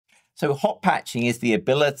So hot patching is the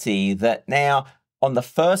ability that now on the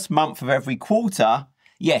first month of every quarter,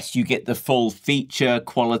 yes, you get the full feature,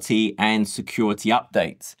 quality, and security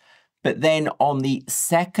updates. But then on the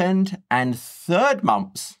second and third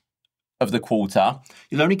months of the quarter,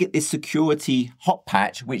 you'll only get this security hot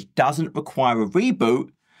patch, which doesn't require a reboot.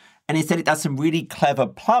 And instead, it does some really clever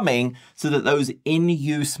plumbing so that those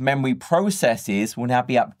in-use memory processes will now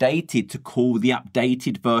be updated to call the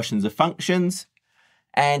updated versions of functions.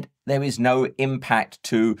 And there is no impact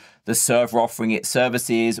to the server offering its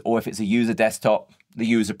services, or if it's a user desktop, the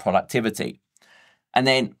user productivity. And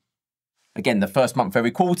then, again, the first month of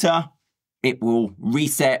every quarter, it will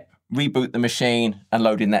reset, reboot the machine, and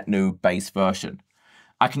load in that new base version.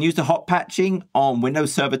 I can use the hot patching on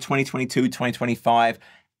Windows Server 2022, 2025,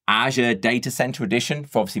 Azure Data Center Edition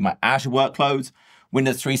for obviously my Azure workloads,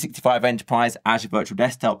 Windows 365 Enterprise, Azure Virtual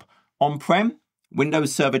Desktop, on-prem,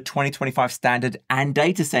 Windows Server 2025 Standard and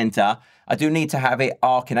Data Center. I do need to have it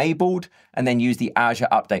ARC enabled and then use the Azure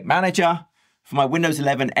Update Manager. For my Windows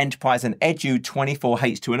 11 Enterprise and Edu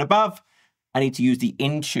 24H2 and above, I need to use the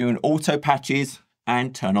Intune auto patches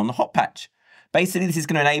and turn on the hot patch. Basically, this is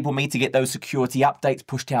going to enable me to get those security updates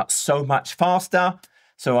pushed out so much faster.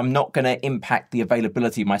 So I'm not going to impact the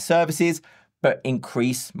availability of my services, but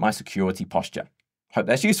increase my security posture. Hope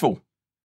that's useful.